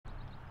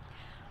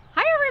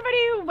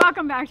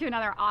Welcome back to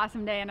another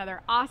awesome day,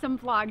 another awesome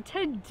vlog.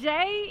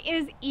 Today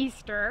is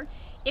Easter.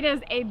 It is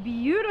a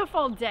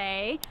beautiful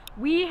day.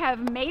 We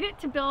have made it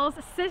to Bill's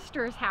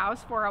sister's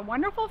house for a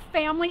wonderful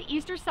family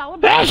Easter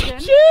celebration.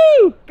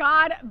 Achoo!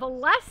 God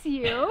bless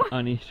you.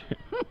 On Easter.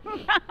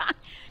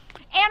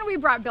 And we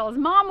brought Bill's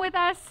mom with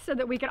us so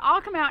that we could all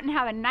come out and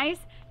have a nice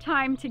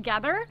time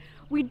together.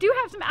 We do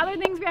have some other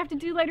things we have to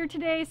do later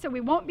today, so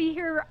we won't be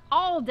here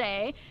all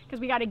day because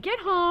we got to get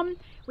home.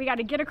 We got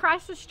to get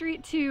across the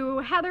street to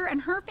Heather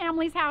and her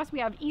family's house. We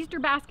have Easter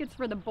baskets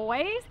for the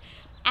boys.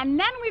 And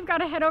then we've got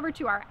to head over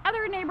to our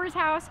other neighbor's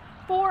house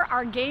for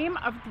our Game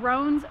of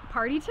Thrones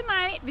party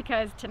tonight,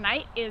 because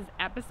tonight is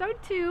episode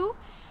 2.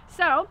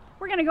 So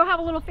we're going to go have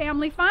a little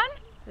family fun.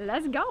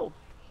 Let's go.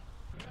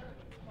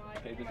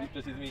 Okay,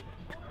 just use me.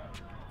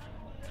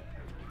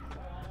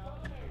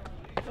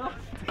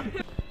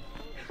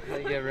 How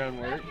you get around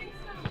work?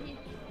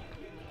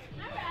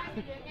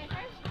 You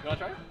wanna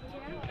try?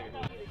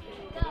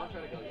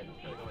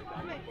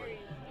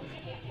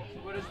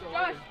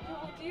 Josh,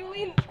 do you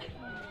lean?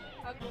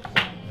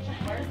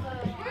 Where's the...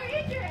 Where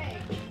is your egg?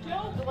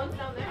 No, the one's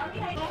down there.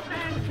 Okay.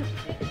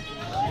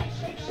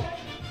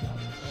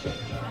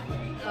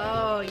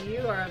 Oh,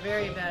 you are a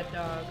very bad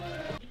dog.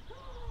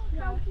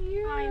 How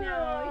cute. I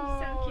know, he's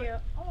so cute.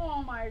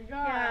 Oh my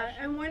gosh. Yeah,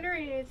 I'm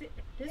wondering, is it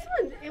this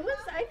one? It was,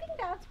 I think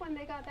that's when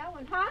they got that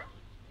one, huh?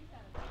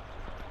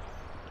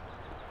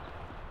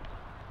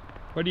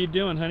 What are you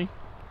doing, honey?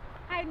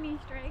 Hiding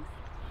Easter eggs.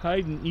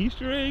 Hiding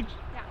Easter eggs?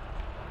 Yeah.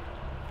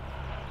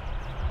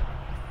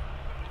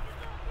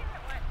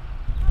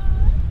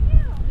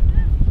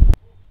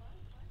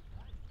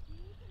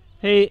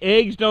 Hey,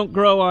 eggs don't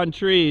grow on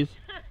trees.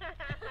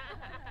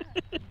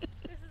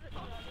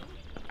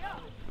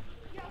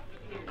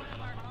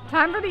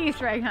 Time for the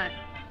Easter egg hunt.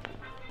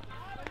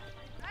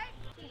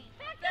 You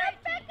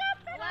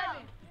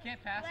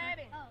can't pass it?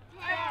 10,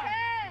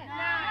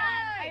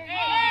 9,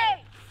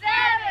 8,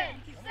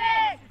 7, 6,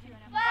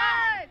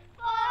 5,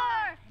 4,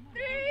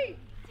 3,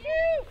 2,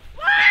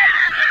 1!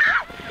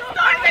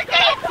 Start the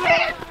game!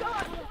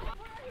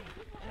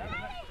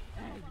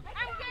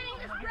 I'm getting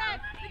this bread.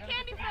 The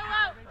candy fell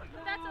out,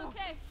 but that's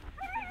okay.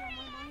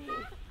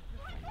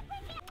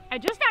 I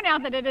just found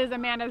out that it is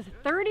Amanda's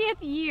 30th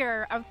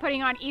year of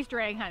putting on Easter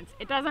egg hunts.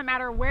 It doesn't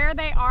matter where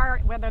they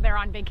are, whether they're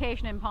on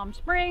vacation in Palm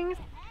Springs,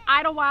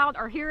 Idlewild,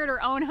 or here at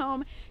her own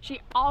home. She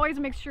always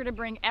makes sure to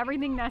bring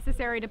everything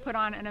necessary to put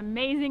on an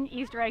amazing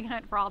Easter egg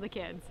hunt for all the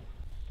kids.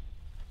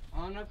 I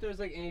don't know if there's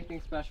like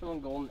anything special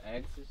in golden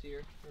eggs this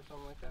year or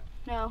something like that.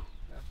 No.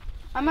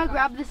 I'm gonna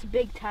grab this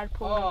big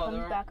tadpole Oh, and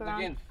they're, come back they're around.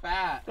 getting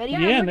fat. Ready? Yeah,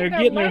 and they're look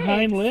at getting their their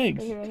hind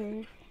legs. legs. Right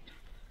here.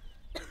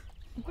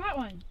 I've got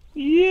one.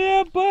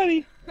 Yeah,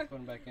 buddy. Put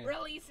them back in.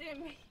 Release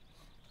him.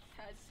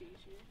 Has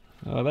seizure.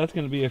 Oh, that's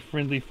gonna be a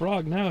friendly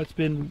frog now. It's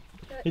been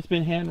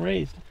hand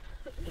raised.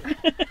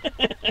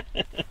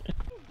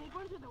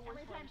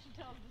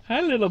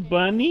 Hi, little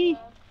bunny.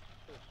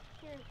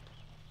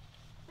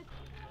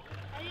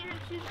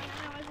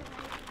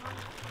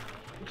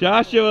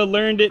 Joshua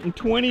learned it in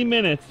 20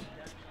 minutes.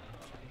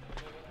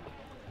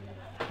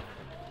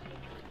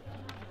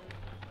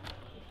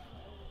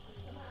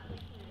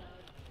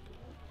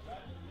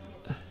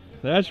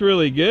 That's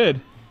really good.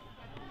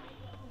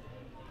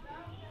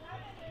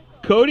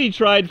 Cody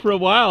tried for a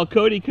while.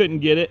 Cody couldn't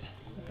get it.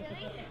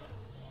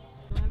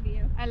 Love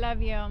you. I love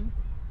you.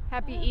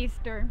 Happy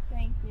Easter.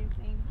 Thank you.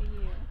 Same to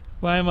you.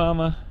 Bye,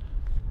 Mama.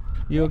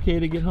 You okay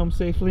to get home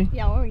safely?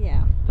 Yeah, oh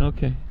yeah.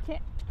 Okay. Tell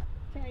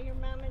your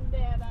mom and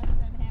dad I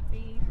said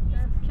happy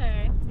Easter.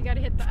 Okay, you gotta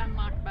hit the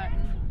unlock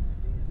button.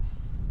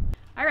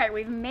 All right,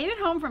 we've made it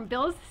home from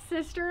Bill's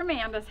sister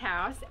Amanda's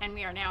house, and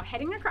we are now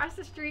heading across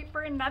the street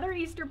for another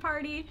Easter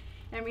party.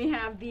 And we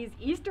have these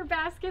Easter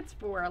baskets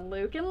for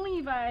Luke and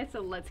Levi, so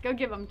let's go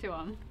give them to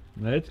them.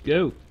 Let's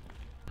go.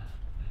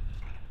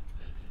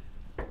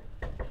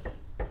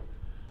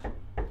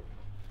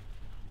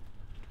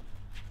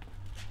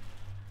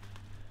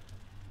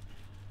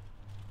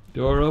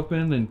 Door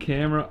open and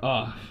camera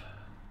off.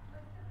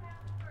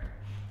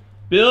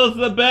 Bill's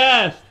the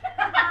best!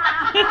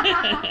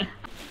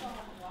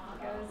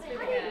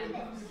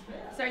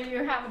 So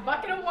you have a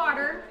bucket of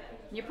water,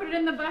 you put it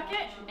in the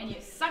bucket, and you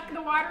suck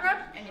the water up,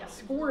 and you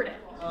squirt it.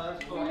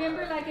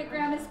 Remember, like at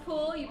Grandma's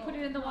pool, you put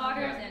it in the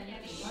water and then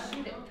you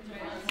shoot it.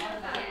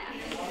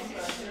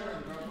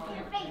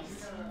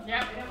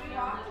 Yep.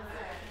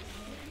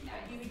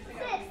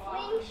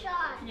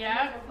 Slingshot.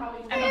 Yep.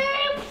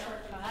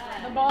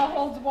 And the ball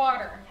holds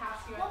water.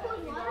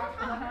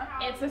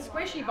 It's a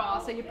squishy ball,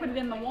 so you put it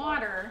in the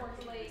water.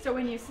 So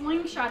when you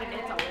slingshot it,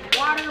 it's a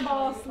water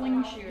ball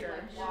sling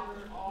shooter.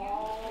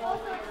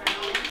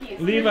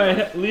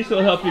 Levi, Lisa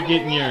will help you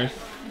get in yours.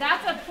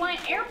 That's a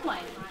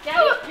airplane.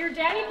 Your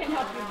daddy can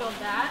help you build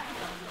that.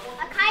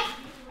 A kite.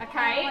 A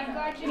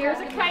kite. Here's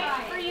a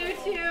kite for you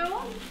too.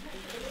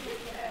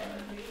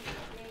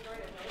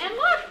 And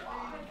look,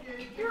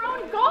 your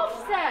own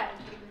golf set.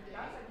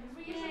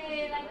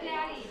 Yay, like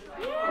Daddy.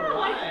 Yeah,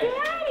 like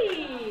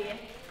Daddy.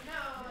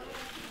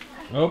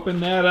 Open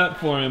that up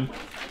for him.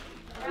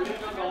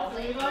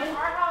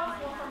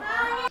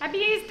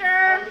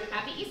 Easter!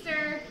 Happy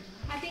Easter.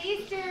 Happy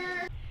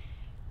Easter!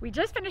 We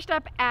just finished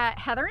up at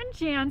Heather and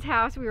Jan's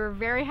house. We were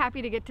very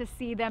happy to get to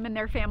see them and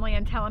their family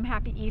and tell them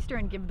Happy Easter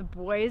and give the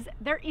boys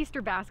their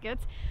Easter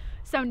baskets.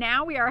 So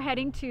now we are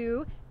heading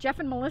to Jeff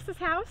and Melissa's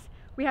house.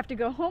 We have to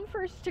go home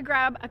first to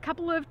grab a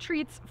couple of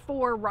treats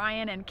for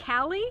Ryan and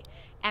Callie,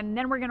 and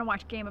then we're gonna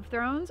watch Game of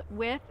Thrones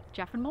with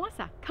Jeff and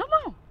Melissa. Come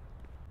on!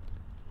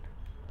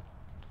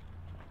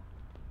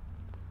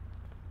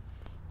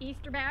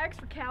 Easter bags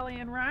for Callie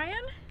and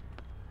Ryan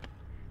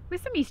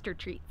with some Easter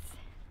treats.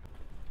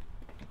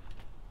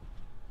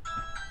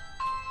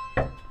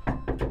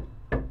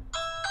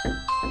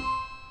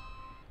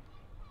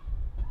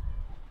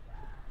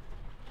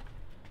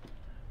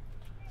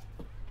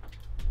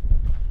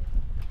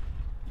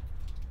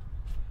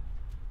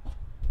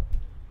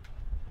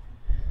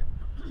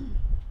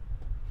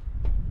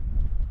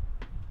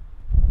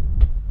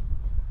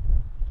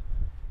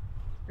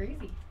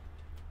 Breezy.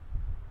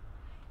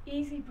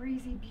 Easy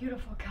breezy,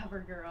 beautiful cover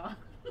girl.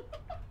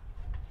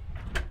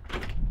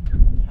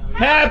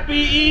 Happy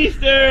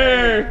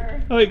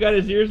Easter! Oh, he got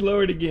his ears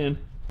lowered again.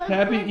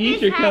 Happy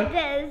Easter.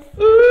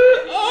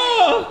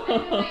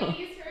 Oh!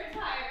 Easter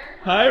attire.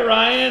 Hi,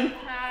 Ryan.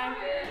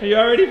 Are you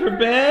all ready for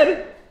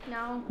bed?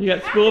 No. You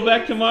got school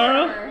back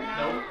tomorrow?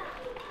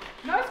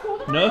 No school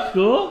tomorrow? No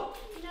school?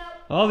 No.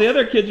 All the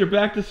other kids are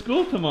back to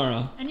school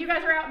tomorrow. And you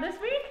guys are out this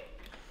week?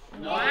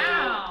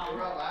 Wow. We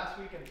were out last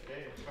week and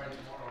today. It's Friday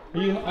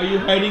tomorrow. Are you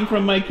hiding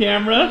from my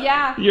camera?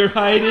 Yeah. You're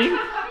hiding?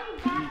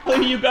 Oh,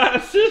 you got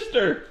a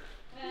sister.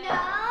 No.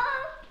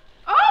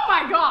 Oh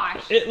my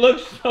gosh! It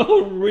looks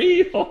so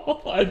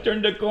real. I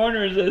turned the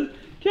corner and says,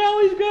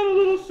 Callie's got a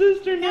little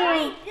sister No, now. I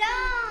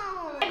don't.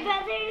 My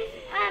brother's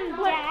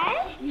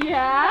dad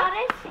Yeah? got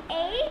us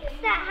eggs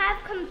that have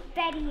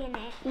confetti in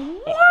it.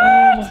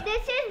 Oh.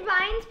 This is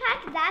Ryan's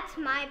pack. That's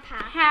my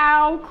pack.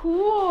 How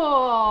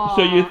cool!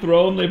 So you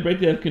throw them, they break,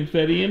 they have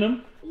confetti in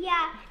them?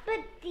 Yeah, but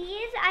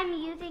these I'm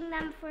using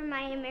them for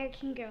my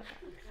American Girl.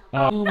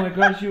 Oh my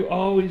gosh, you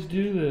always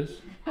do this.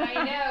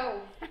 I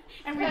know.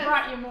 And we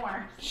brought you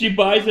more. She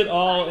buys it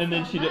all and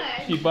then she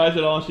buys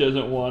it all and she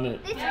doesn't want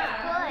it. This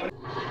Yeah. is good.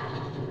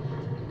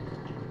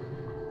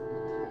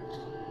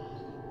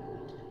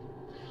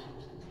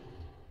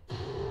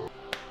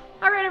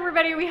 All right,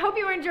 everybody, we hope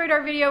you enjoyed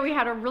our video. We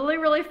had a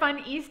really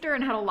fun Easter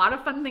and had a lot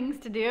of fun things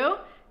to do.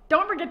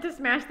 Don't forget to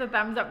smash the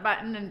thumbs up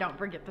button and don't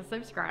forget to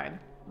subscribe.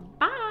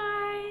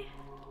 Bye.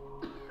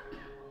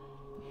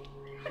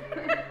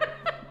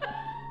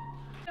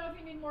 Know if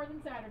you need more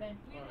than Saturday.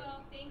 We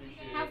will. Thank you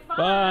guys. Have fun.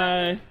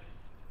 Bye.